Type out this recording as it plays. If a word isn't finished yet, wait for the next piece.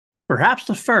Perhaps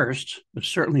the first, but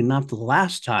certainly not the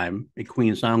last time a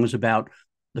Queen song was about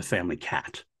the family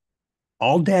cat.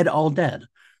 All dead, all dead.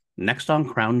 Next on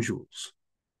Crown Jewels.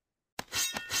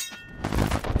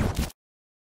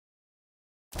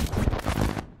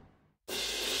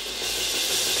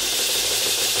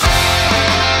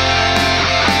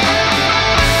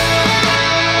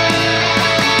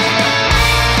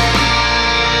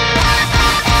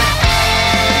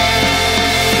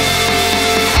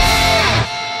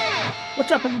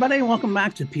 What's up, everybody? Welcome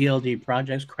back to PLD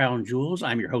Projects Crown Jewels.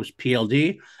 I'm your host,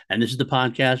 PLD, and this is the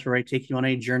podcast where I take you on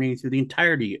a journey through the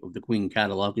entirety of the Queen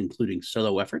catalog, including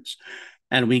solo efforts.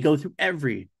 And we go through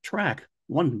every track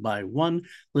one by one,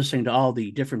 listening to all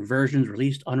the different versions,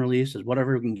 released, unreleased, as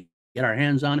whatever we can get our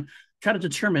hands on, try to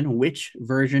determine which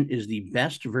version is the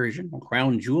best version, or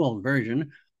crown jewel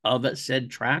version of said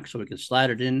track, so we can slide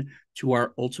it in to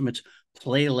our ultimate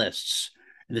playlists.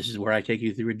 And this is where I take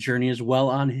you through a journey as well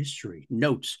on history,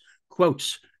 notes,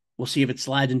 quotes. We'll see if it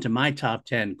slides into my top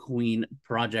 10 Queen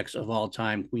projects of all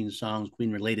time, Queen songs,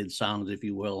 Queen related songs, if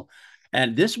you will.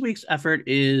 And this week's effort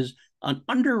is an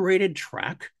underrated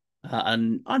track,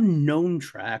 an unknown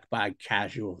track by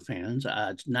casual fans.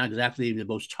 It's not exactly the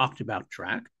most talked about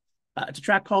track. It's a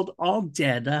track called All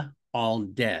Dead, All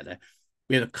Dead.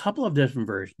 We have a couple of different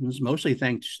versions, mostly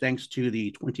thanks to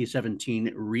the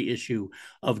 2017 reissue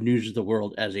of News of the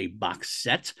World as a box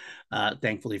set.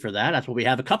 Thankfully for that, that's what we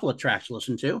have a couple of tracks to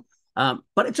listen to.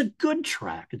 But it's a good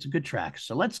track. It's a good track.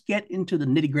 So let's get into the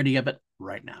nitty gritty of it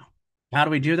right now. How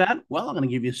do we do that? Well, I'm going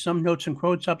to give you some notes and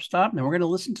quotes up top, and then we're going to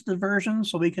listen to the version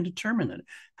so we can determine it.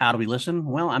 How do we listen?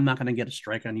 Well, I'm not going to get a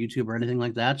strike on YouTube or anything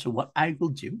like that. So what I will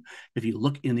do, if you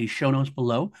look in the show notes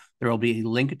below, there will be a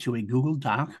link to a Google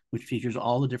Doc, which features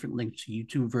all the different links to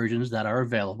YouTube versions that are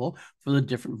available for the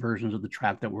different versions of the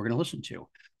track that we're going to listen to.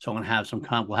 So I'm going to have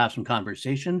we'll have some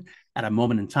conversation at a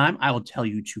moment in time. I will tell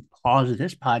you to pause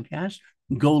this podcast,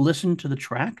 go listen to the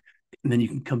track, and then you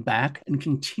can come back and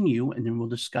continue, and then we'll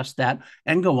discuss that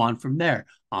and go on from there,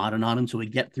 on and on until we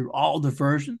get through all the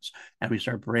versions and we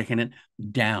start breaking it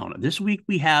down. This week,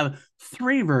 we have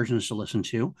three versions to listen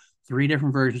to, three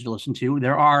different versions to listen to.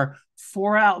 There are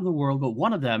four out in the world, but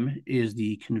one of them is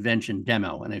the convention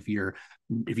demo. And if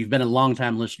you've been a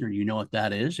long-time listener, you know what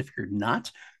that is. If you're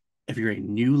not, if you're a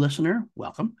new listener,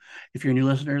 welcome. If you're a new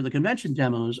listener, the convention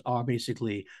demos are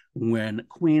basically when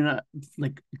Queen,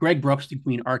 like Greg Brooks, the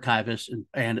Queen archivist,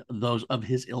 and those of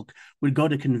his ilk would go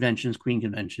to conventions, Queen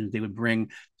conventions. They would bring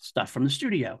stuff from the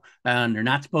studio, and they're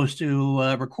not supposed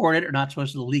to record it or not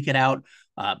supposed to leak it out,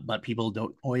 but people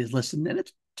don't always listen, and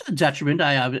it's to the detriment.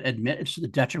 I admit it's to the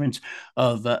detriment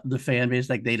of the fan base.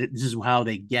 Like this is how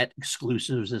they get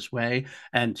exclusives this way.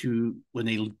 And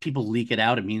when people leak it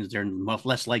out, it means they're much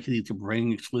less likely to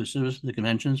bring exclusives to the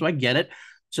convention. So I get it.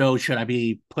 So should I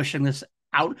be pushing this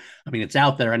out? I mean, it's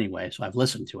out there anyway, so I've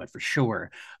listened to it for sure.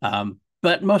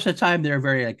 But most of the time, they're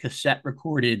very cassette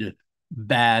recorded,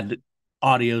 bad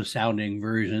audio sounding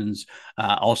versions.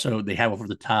 Also, they have over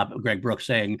the top Greg Brooks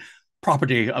saying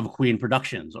property of Queen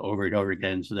Productions over and over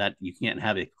again, so that you can't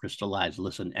have a crystallized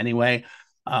listen anyway.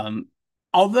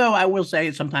 Although I will say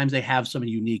sometimes they have some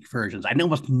unique versions. I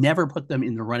almost never put them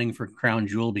in the running for Crown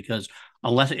Jewel, because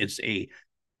unless it's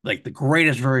like the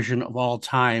greatest version of all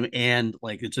time and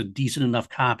like it's a decent enough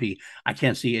copy, I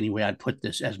can't see any way I'd put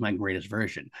this as my greatest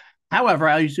version. However,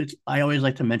 I always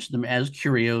like to mention them as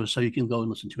curios, so you can go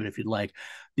and listen to it if you'd like.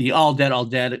 The All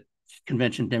Dead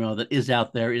convention demo that is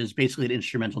out there is basically an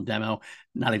instrumental demo,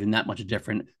 not even that much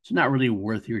different. It's not really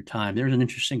worth your time. There's an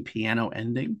interesting piano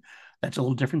ending that's a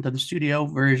little different than the studio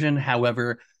version.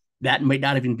 However, that might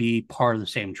not even be part of the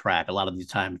same track. A lot of the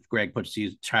time, Greg puts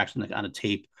these tracks on a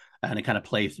tape and it kind of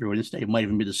play through it. It might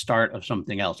even be the start of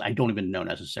something else. I don't even know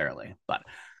necessarily. But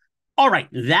all right,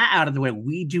 that out of the way,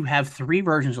 we do have three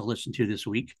versions to listen to this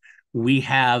week. We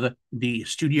have the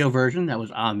studio version that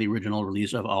was on the original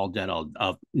release of All Dead,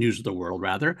 of News of the World,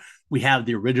 rather. We have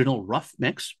the original rough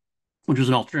mix, which was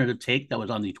an alternative take that was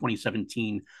on the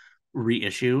 2017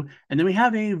 reissue. And then we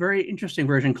have a very interesting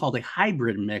version called a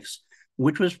hybrid mix,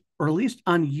 which was released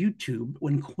on YouTube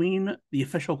when the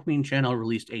official Queen channel,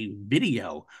 released a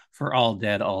video for All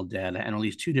Dead, and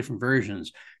released two different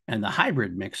versions. And the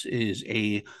hybrid mix is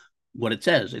what it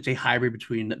says. It's a hybrid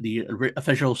between the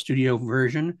official studio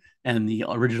version and the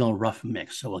original rough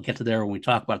mix. So we'll get to there when we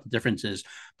talk about the differences.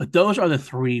 But those are the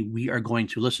three we are going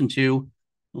to listen to.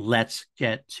 Let's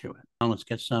get to it. Let's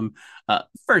get some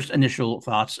first initial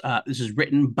thoughts. This is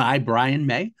written by Brian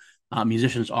May.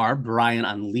 Musicians are Brian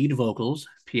on lead vocals,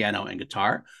 piano, and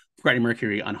guitar, Freddie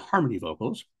Mercury on harmony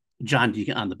vocals, John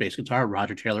Deacon on the bass guitar,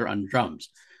 Roger Taylor on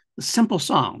drums. A simple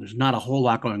song. There's not a whole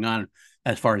lot going on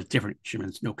as far as different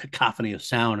instruments, no cacophony of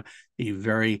sound, a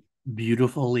very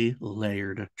beautifully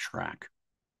layered track.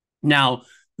 Now,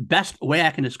 the best way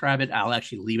I can describe it, I'll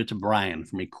actually leave it to Brian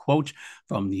from a quote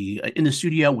from the In the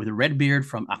Studio with Redbeard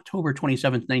from October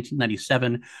 27th,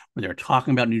 1997, where they're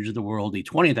talking about News of the World, the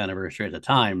 20th anniversary at the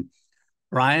time.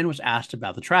 Brian was asked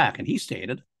about the track, and he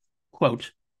stated,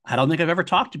 quote, I don't think I've ever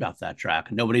talked about that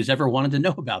track. Nobody's ever wanted to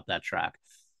know about that track.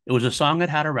 It was a song that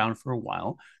had around for a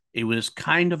while. It was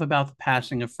kind of about the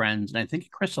passing of friends, and I think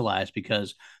it crystallized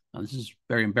because this is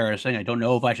very embarrassing. I don't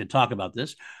know if I should talk about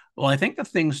this. Well, I think the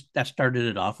things that started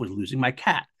it off was losing my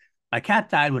cat. My cat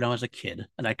died when I was a kid,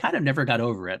 and I kind of never got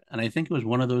over it. And I think it was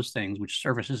one of those things which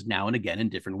surfaces now and again in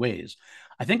different ways.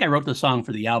 I think I wrote the song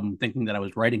for the album thinking that I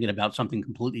was writing it about something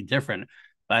completely different.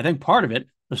 But I think part of it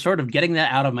was sort of getting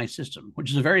that out of my system,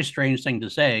 which is a very strange thing to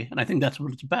say. And I think that's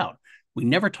what it's about. We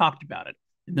never talked about it.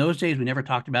 In those days, we never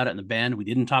talked about it in the band. We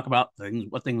didn't talk about things,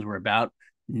 what things were about,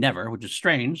 never, which is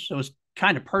strange. So it's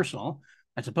kind of personal,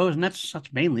 I suppose. And that's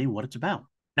mainly what it's about.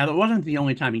 Now, that wasn't the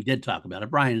only time he did talk about it.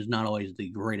 Brian is not always the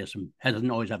greatest,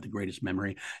 doesn't always have the greatest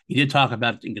memory. He did talk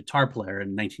about it in Guitar Player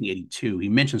in 1982. He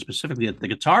mentioned specifically that the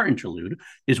guitar interlude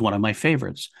is one of my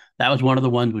favorites. That was one of the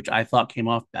ones which I thought came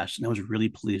off best, and I was really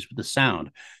pleased with the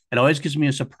sound. It always gives me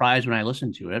a surprise when I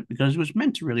listen to it because it was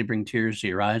meant to really bring tears to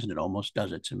your eyes, and it almost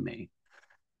does it to me.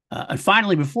 And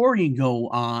finally, before you go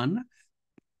on,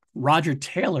 Roger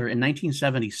Taylor in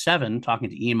 1977, talking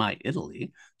to EMI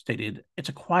Italy, stated, it's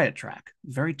a quiet track,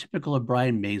 very typical of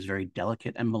Brian May's, very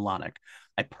delicate and melodic.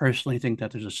 I personally think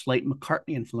that there's a slight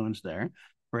McCartney influence there.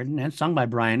 Written and sung by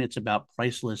Brian, it's about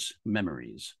priceless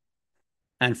memories.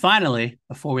 And finally,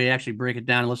 before we actually break it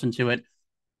down and listen to it,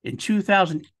 in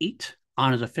 2008,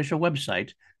 on his official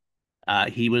website,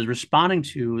 he was responding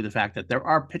to the fact that there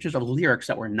are pictures of lyrics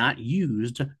that were not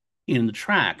used in the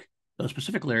track. Those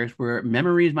specific lyrics were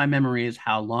memories, my memories,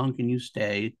 how long can you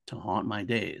stay to haunt my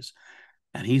days?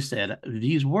 And he said,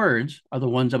 these words are the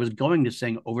ones I was going to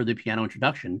sing over the piano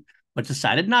introduction, but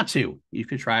decided not to. You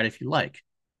could try it if you like.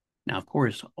 Now, of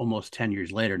course, almost 10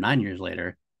 years later, 9 years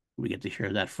later, we get to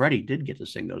hear that Freddie did get to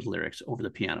sing those lyrics over the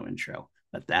piano intro,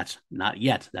 but that's not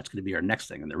yet. That's going to be our next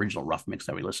thing in the original rough mix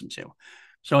that we listened to.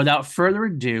 So without further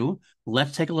ado,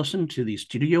 let's take a listen to the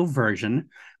studio version.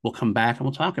 We'll come back and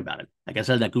we'll talk about it. Like I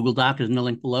said, that Google Doc is in the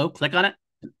link below. Click on it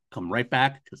and come right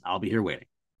back because I'll be here waiting.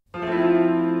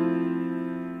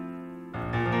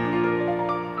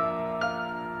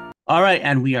 All right,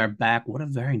 and we are back. What a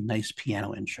very nice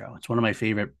piano intro. It's one of my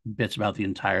favorite bits about the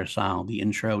entire song. The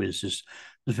intro is just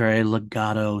very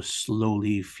legato,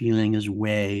 slowly feeling his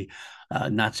way,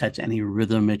 not set to any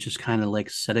rhythm. It's just kind of like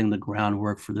setting the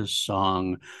groundwork for this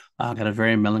song. Got a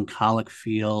very melancholic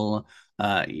feel,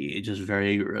 just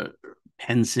very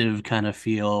pensive kind of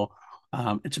feel.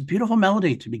 It's a beautiful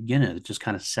melody to begin it. It just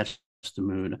kind of sets the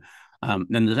mood.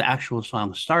 Then the actual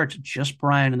song starts, just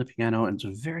Brian and the piano, and it's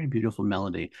a very beautiful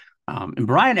melody. And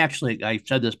Brian, actually, I've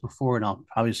said this before, and I'll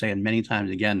probably say it many times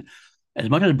again. As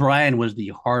much as Brian was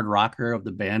the hard rocker of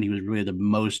the band, he was really the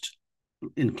most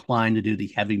inclined to do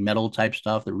the heavy metal type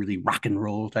stuff, the really rock and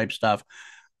roll type stuff.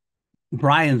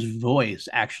 Brian's voice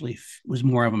actually was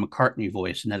more of a McCartney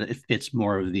voice, and that it fits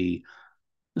more of the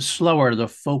slower, the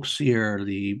folksier,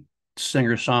 the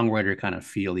singer-songwriter kind of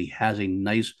feel. He has a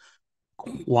nice,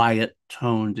 quiet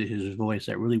tone to his voice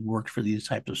that really worked for these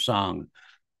types of songs.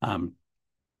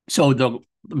 So the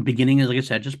beginning is, like I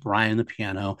said, just Brian the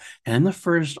piano, and the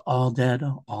first All Dead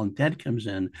comes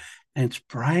in, and it's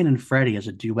Brian and Freddie as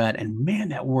a duet, and man,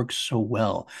 that works so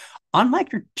well.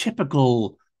 Unlike your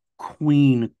typical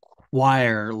Queen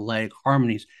choir like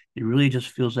harmonies, it really just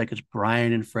feels like it's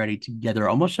Brian and Freddie together,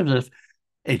 almost as if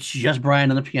it's just Brian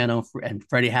on the piano and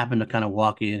Freddie happened to kind of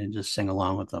walk in and just sing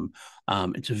along with them.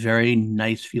 It's a very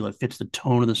nice feel. It fits the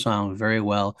tone of the song very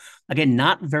well. Again,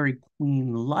 not very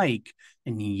Queen-like,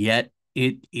 and yet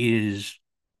it is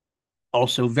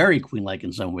also very Queen-like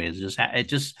in some ways.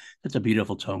 It's a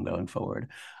beautiful tone going forward.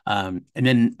 And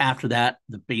then after that,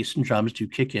 the bass and drums do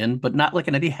kick in, but not like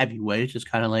in any heavy way. It's just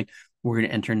kind of like we're going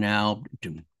to enter now,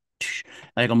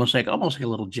 like almost like a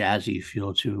little jazzy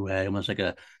feel to almost like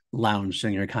a lounge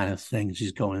singer kind of thing.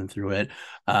 She's going through it.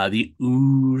 The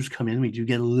oohs come in. We do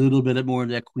get a little bit more of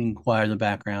that Queen choir in the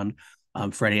background.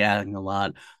 Freddie adding a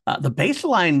lot. The bass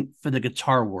line for the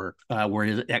guitar work,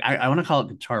 where I want to call it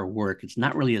guitar work. It's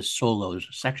not really a solo. There's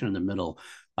a section in the middle.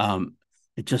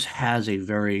 It just has a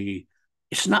very.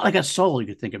 It's not like a solo you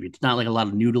could think of. It's not like a lot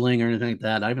of noodling or anything like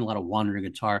that. Not even a lot of wandering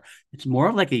guitar. It's more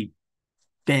of like a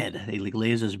bed. He like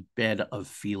lays this bed of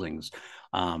feelings.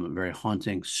 Very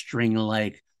haunting,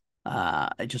 string-like.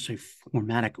 Just a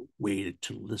formatic way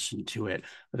to listen to it.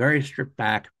 Very stripped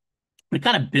back. It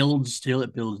kind of builds still,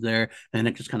 it builds there, and then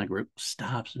it just kind of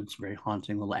stops, and it's very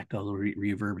haunting, little echo, little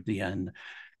reverb at the end.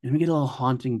 And we get a little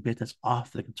haunting bit that's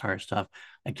off the guitar stuff.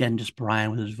 Again, just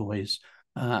Brian with his voice,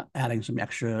 adding some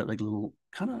extra, like little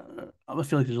kind of, I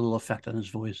feel like there's a little effect on his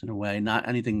voice in a way, not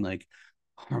anything like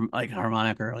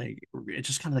harmonic or like, it's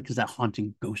just kind of like that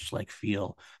haunting ghost like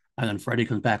feel. And then Freddie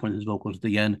comes back with his vocals at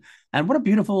the end. And what a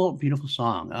beautiful, beautiful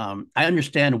song. I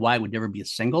understand why it would never be a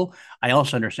single. I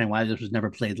also understand why this was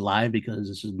never played live, because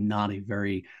this is not a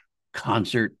very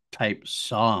concert type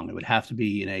song. It would have to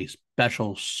be in a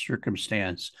special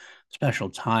circumstance, special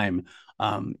time.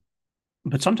 Um,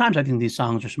 but sometimes I think these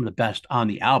songs are some of the best on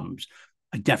the albums.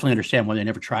 I definitely understand why they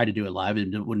never tried to do it live.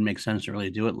 It wouldn't make sense to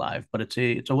really do it live, but it's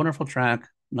a wonderful track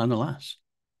nonetheless.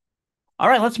 All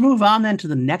right, let's move on then to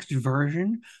the next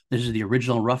version. This is the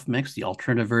original rough mix, the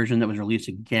alternative version that was released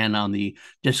again on the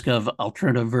disc of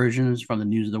alternative versions from the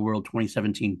News of the World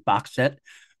 2017 box set.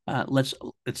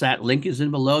 It's that link is in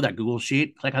below, that Google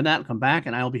sheet. Click on that, come back,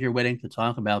 and I will be here waiting to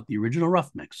talk about the original rough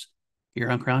mix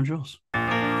here on Crown Jewels. Memories,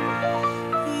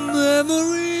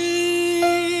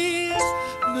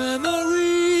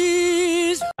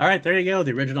 memories. All right, there you go.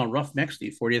 The original rough mix,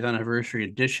 the 40th anniversary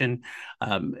edition.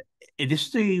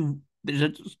 This is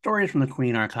there's stories from the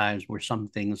Queen archives where some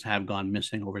things have gone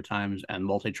missing over times, and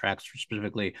multi-tracks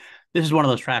specifically. This is one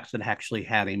of those tracks that actually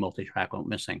had a multi-track went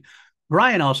missing.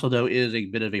 Brian also, though, is a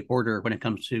bit of a hoarder when it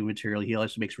comes to material. He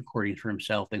also makes recordings for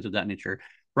himself, things of that nature.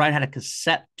 Brian had a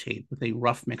cassette tape with a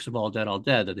rough mix of All Dead, All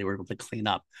Dead that they were able to clean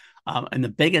up. And the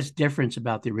biggest difference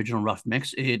about the original rough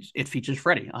mix, it features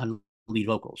Freddie on lead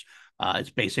vocals.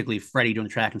 It's basically Freddie doing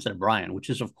the track instead of Brian,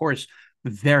 which is, of course,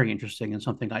 very interesting and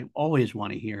something I always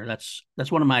want to hear.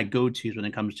 That's one of my go-tos when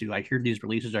it comes to, I hear these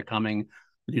releases are coming,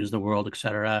 News of the World,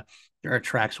 etc. There are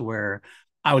tracks where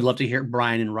I would love to hear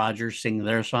Brian and Roger sing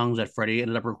their songs that Freddie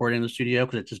ended up recording in the studio,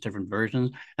 because it's just different versions.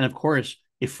 And of course,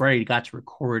 if Freddie got to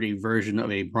record a version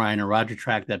of a Brian and Roger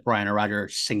track that Brian and Roger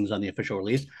sings on the official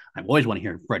release, I always want to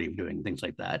hear Freddie doing things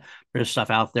like that. There's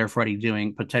stuff out there, Freddie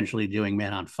potentially doing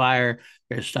Man on Fire.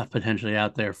 There's stuff potentially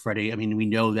out there, Freddie. I mean, we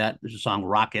know that there's a song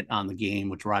Rocket on the Game,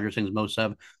 which Roger sings most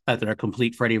of. That there's a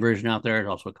complete Freddie version out there. There's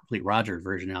also a complete Roger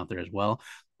version out there as well.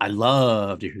 I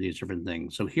love to hear these different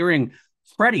things. So hearing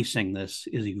Freddie sing this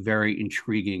is a very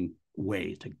intriguing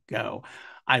way to go.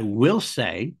 I will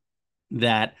say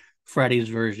that Freddie's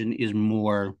version is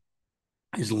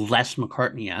less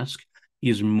McCartney-esque.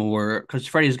 He's more, because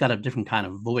Freddie's got a different kind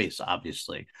of voice,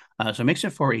 obviously. So it makes it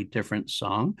for a different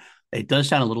song. It does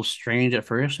sound a little strange at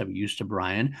first. I'm used to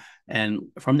Brian. And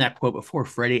from that quote before,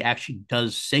 Freddie actually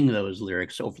does sing those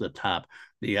lyrics over the top.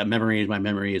 The memory is my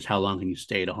memory is how long can you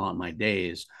stay to haunt my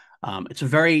days.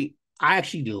 I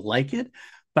actually do like it,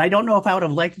 but I don't know if I would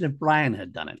have liked it if Brian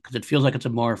had done it, because it feels like it's a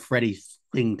more Freddie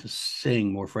thing to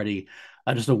sing, more Freddie.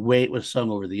 Just the way it was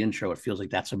sung over the intro, it feels like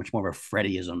that's so much more of a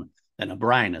Freddieism than a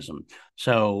Brianism.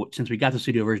 So since we got the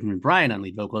studio version with Brian on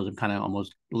lead vocals, I'm kind of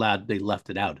almost glad they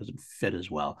left it out. It doesn't fit as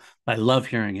well. But I love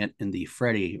hearing it in the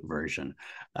Freddie version.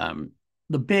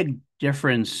 The big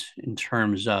difference in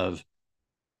terms of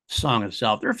song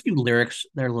itself, there are a few lyrics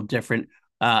that are a little different.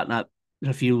 Not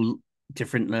a few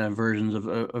different versions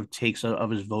of takes of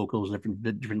his vocals,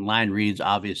 different line reads,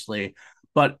 obviously.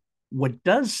 But what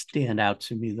does stand out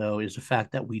to me, though, is the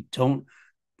fact that we don't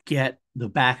get the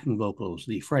backing vocals,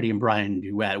 the Freddie and Brian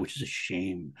duet, which is a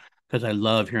shame, because I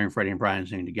love hearing Freddie and Brian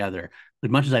sing together. As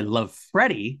much as I love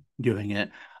Freddie doing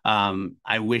it,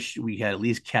 I wish we had at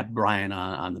least kept Brian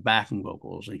on the backing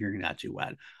vocals and hearing that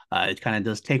duet. It kind of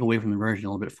does take away from the version a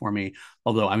little bit for me,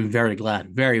 although I'm very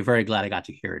glad, very, very glad I got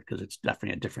to hear it, because it's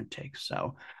definitely a different take.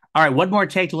 So, all right, one more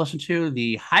take to listen to,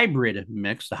 the hybrid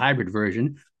mix, the hybrid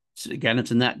version. Again,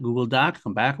 it's in that Google Doc.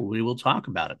 Come back, we will talk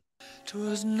about it.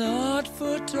 'Twas not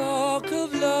for talk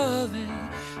of loving,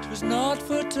 'twas not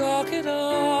for talk at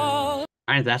all. All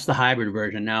right, that's the hybrid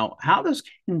version. Now, how this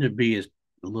came to be is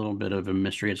a little bit of a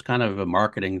mystery. It's kind of a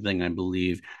marketing thing, I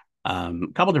believe. A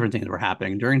couple different things were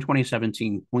happening. During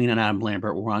 2017, Queen and Adam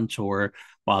Lambert were on tour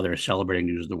while they were celebrating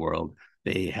News of the World.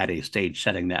 They had a stage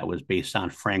setting that was based on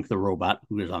Frank the Robot,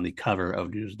 who is on the cover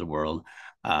of News of the World.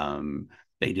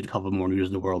 They did a couple more News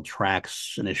of the World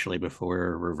tracks initially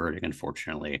before reverting,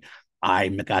 unfortunately. I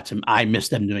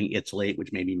missed them doing It's Late,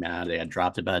 which made me mad. They had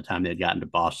dropped it by the time they had gotten to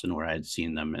Boston, where I had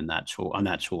seen them on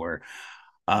that tour.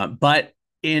 But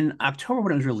in October,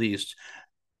 when it was released,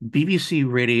 BBC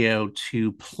Radio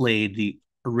 2 played the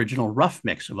original rough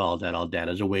mix of All Dead, All Dead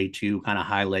as a way to kind of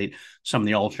highlight some of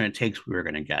the alternate takes we were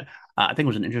going to get. I think it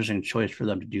was an interesting choice for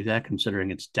them to do that,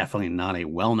 considering it's definitely not a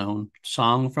well-known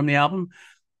song from the album.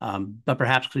 But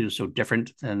perhaps because it was so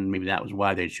different, and maybe that was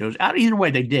why they chose. Either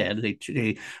way, they did.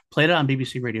 They played it on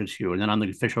BBC Radio 2, and then on the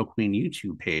official Queen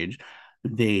YouTube page,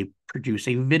 they produced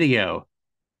a video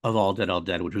of All Dead, All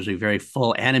Dead, which was a very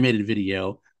full animated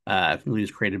video. I believe it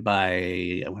was created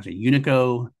by, I want to say,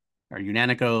 Unico or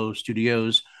Unanico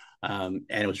Studios. And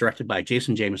it was directed by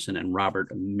Jason Jameson and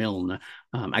Robert Milne.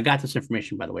 I got this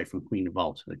information, by the way, from Queen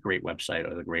Vault, a great website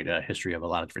with a great history of a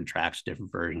lot of different tracks,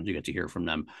 different versions. You get to hear from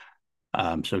them.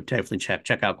 So definitely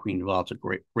check out Queen Vault. It's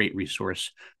a great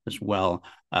resource as well.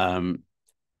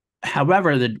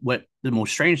 However, what the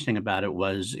most strange thing about it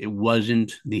was it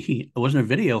wasn't a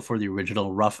video for the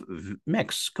original rough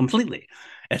mix completely.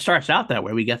 It starts out that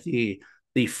way. We get the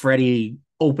Freddie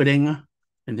opening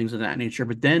and things of that nature,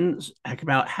 but then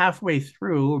about halfway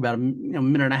through, about a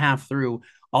minute and a half through,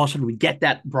 all of a sudden we get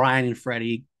that Brian and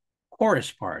Freddie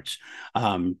chorus parts.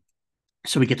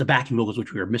 So we get the backing vocals,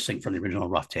 which we were missing from the original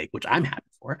rough take, which I'm happy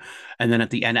for. And then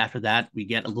at the end, after that, we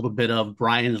get a little bit of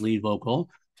Brian's lead vocal.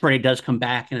 Freddie does come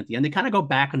back, and at the end, they kind of go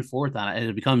back and forth on it, and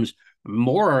it becomes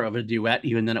more of a duet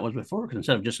even than it was before. Because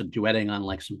instead of just a duetting on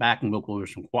like some backing vocals or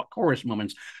some chorus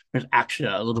moments, there's actually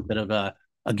a little bit of a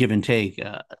give and take.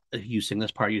 You sing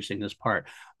this part, you sing this part,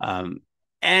 and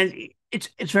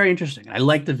it's very interesting. I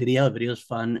like the video. The video is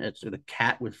fun. It's the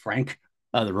cat with Frank,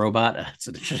 the robot. It's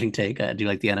an interesting take. I do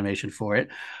like the animation for it,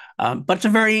 but it's a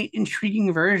very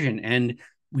intriguing version, and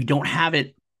we don't have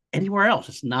it anywhere else.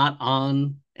 It's not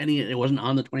on it wasn't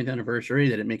on the 20th anniversary.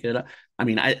 They didn't make it up. I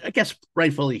mean, I guess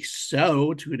rightfully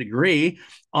so to a degree,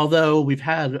 although we've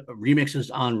had remixes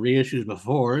on reissues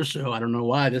before. So I don't know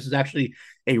why this is actually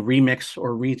a remix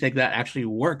or retake that actually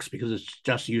works, because it's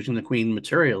just using the Queen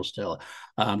material still,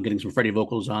 getting some Freddie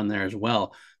vocals on there as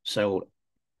well. So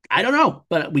I don't know,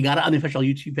 but we got it on the official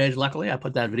YouTube page. Luckily, I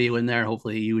put that video in there.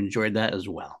 Hopefully you enjoyed that as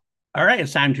well. All right,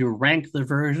 it's time to rank the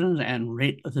versions and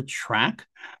rate the track.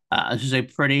 This is a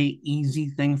pretty easy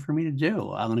thing for me to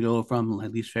do. I'm going to go from my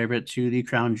least favorite to the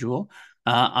crown jewel.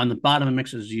 On the bottom of the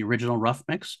mix is the original rough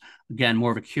mix. Again,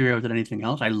 more of a curio than anything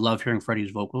else. I love hearing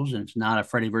Freddie's vocals, and it's not a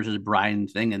Freddie versus Brian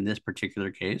thing in this particular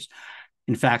case.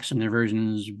 In fact, some of their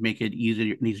versions make it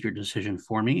an easier decision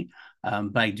for me.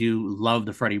 But I do love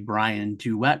the Freddie Brian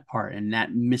duet part, and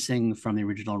that missing from the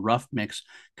original rough mix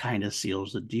kind of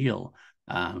seals the deal.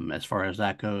 As far as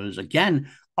that goes,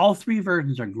 again, all three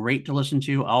versions are great to listen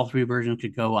to. All three versions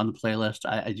could go on the playlist.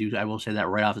 I will say that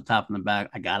right off the top and the back.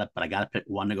 I got it, but I got to pick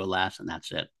one to go last, and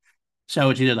that's it.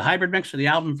 So it's either the hybrid mix or the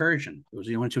album version. Those are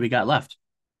the only two we got left.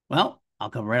 Well, I'll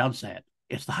come right out and say it.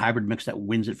 It's the hybrid mix that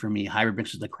wins it for me. Hybrid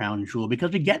mix is the crown jewel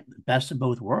because we get the best of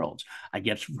both worlds. I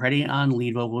get Freddie on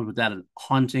lead vocals with that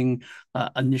haunting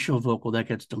initial vocal that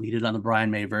gets deleted on the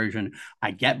Brian May version.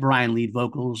 I get Brian lead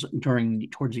vocals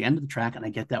towards the end of the track, and I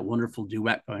get that wonderful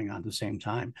duet going on at the same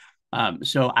time.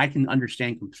 So I can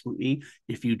understand completely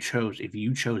if you chose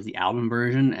the album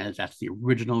version, as that's the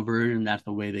original version, that's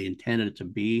the way they intended it to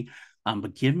be.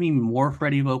 But give me more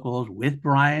Freddie vocals with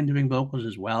Brian doing vocals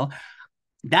as well.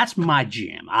 That's my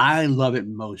jam. I love it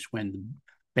most when the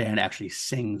band actually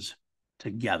sings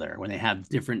together, when they have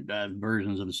different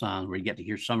versions of the song where you get to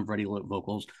hear some Freddie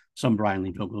vocals, some Brian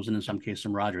lead vocals, and in some cases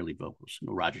some Roger lead vocals.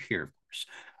 No Roger here, of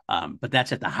course. But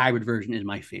that's it. The hybrid version is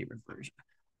my favorite version.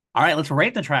 All right, let's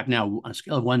rate the track now on a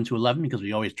scale of 1 to 11, because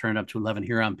we always turn it up to 11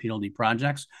 here on PLD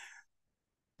Projects.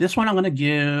 This one I'm going to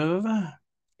give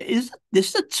this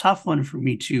is a tough one for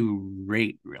me to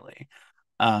rate, really.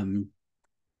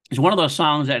 It's one of those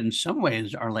songs that in some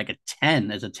ways are like a 10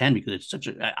 as a 10, because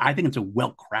I think it's a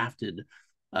well-crafted,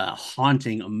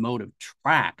 haunting, emotive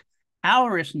track.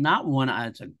 However, it's not one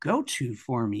that's a go-to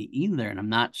for me either, and I'm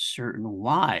not certain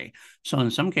why. So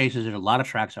in some cases, there's a lot of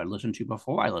tracks I listened to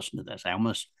before I listened to this. I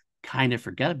almost kind of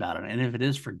forget about it. And if it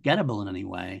is forgettable in any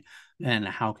way, then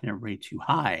how can it rate too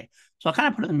high? So I'll kind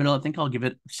of put it in the middle. I think I'll give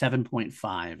it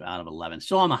 7.5 out of 11.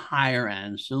 Still on the higher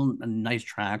end, still a nice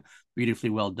track,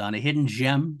 beautifully well done, a hidden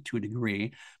gem to a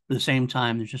degree. But at the same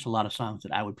time, there's just a lot of songs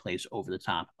that I would place over the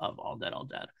top of All Dead, All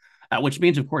Dead. Which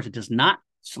means, of course, it does not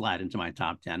slide into my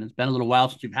top 10. It's been a little while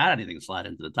since we've had anything slide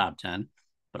into the top 10.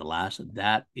 But alas,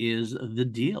 that is the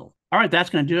deal. All right, that's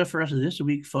going to do it for us this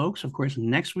week, folks. Of course,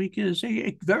 next week is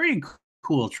a very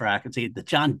cool track. It's the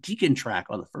John Deacon track,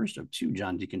 or the first of 2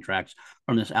 John Deacon tracks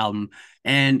from this album.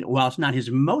 And while it's not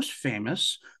his most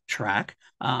famous track,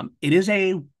 it is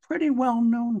a pretty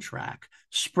well-known track.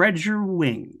 Spread Your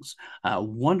Wings, a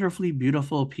wonderfully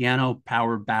beautiful piano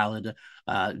power ballad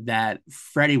that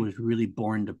Freddie was really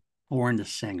born to born to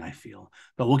sing, I feel.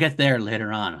 But we'll get there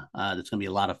later on. That's going to be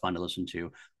a lot of fun to listen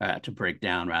to break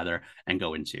down rather, and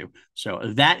go into.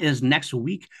 So that is next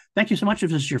week. Thank you so much.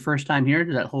 If this is your first time here,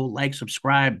 that whole like,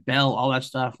 subscribe, bell, all that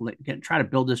stuff. Try to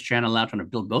build this channel out, trying to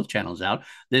build both channels out.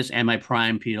 This and my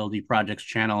Prime PLD Projects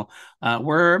channel.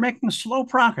 We're making slow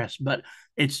progress, but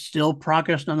it's still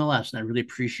progress nonetheless. And I really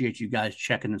appreciate you guys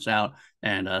checking this out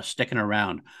and sticking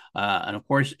around. And of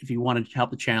course, if you wanted to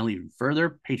help the channel even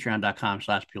further,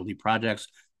 patreon.com/PLD Projects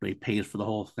really pays for the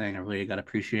whole thing. I really got to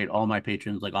appreciate all my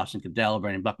patrons like Austin Cadell,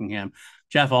 Brandon Buckingham,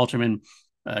 Jeff Alterman,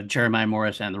 Jeremiah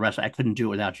Morris, and the rest. I couldn't do it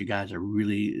without you guys.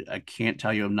 I can't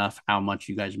tell you enough how much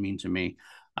you guys mean to me.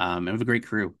 And we have a great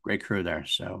crew there.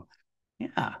 So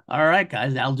yeah. All right,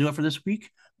 guys, that'll do it for this week.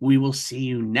 We will see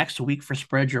you next week for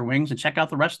Spread Your Wings, and check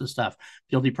out the rest of the stuff.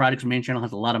 PLD Projects main channel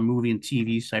has a lot of movie and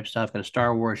TV type stuff. Got a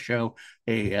Star Wars show,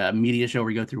 a media show where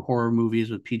we go through horror movies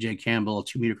with PJ Campbell,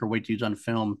 2 meter weight dudes on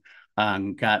film.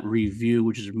 Got Review,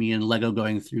 which is me and Lego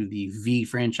going through the V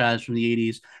franchise from the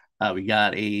 80s. We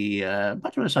got a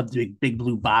bunch of other stuff. The Big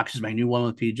Blue Box is my new one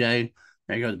with PJ.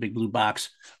 There you go, the Big Blue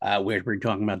Box, where we're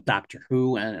talking about Doctor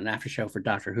Who and an after show for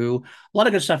Doctor Who. A lot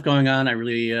of good stuff going on. I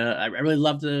really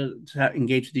love to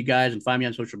engage with you guys, and find me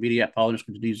on social media at Paul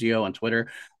 _ on Twitter.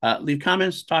 Leave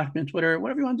comments, talk to me on Twitter,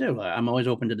 whatever you want to do. I'm always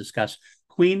open to discuss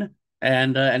Queen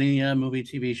and any movie,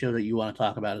 TV show that you want to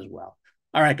talk about as well.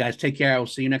 All right, guys, take care. I will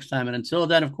see you next time. And until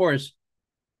then, of course,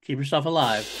 keep yourself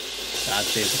alive. God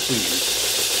save the Queen.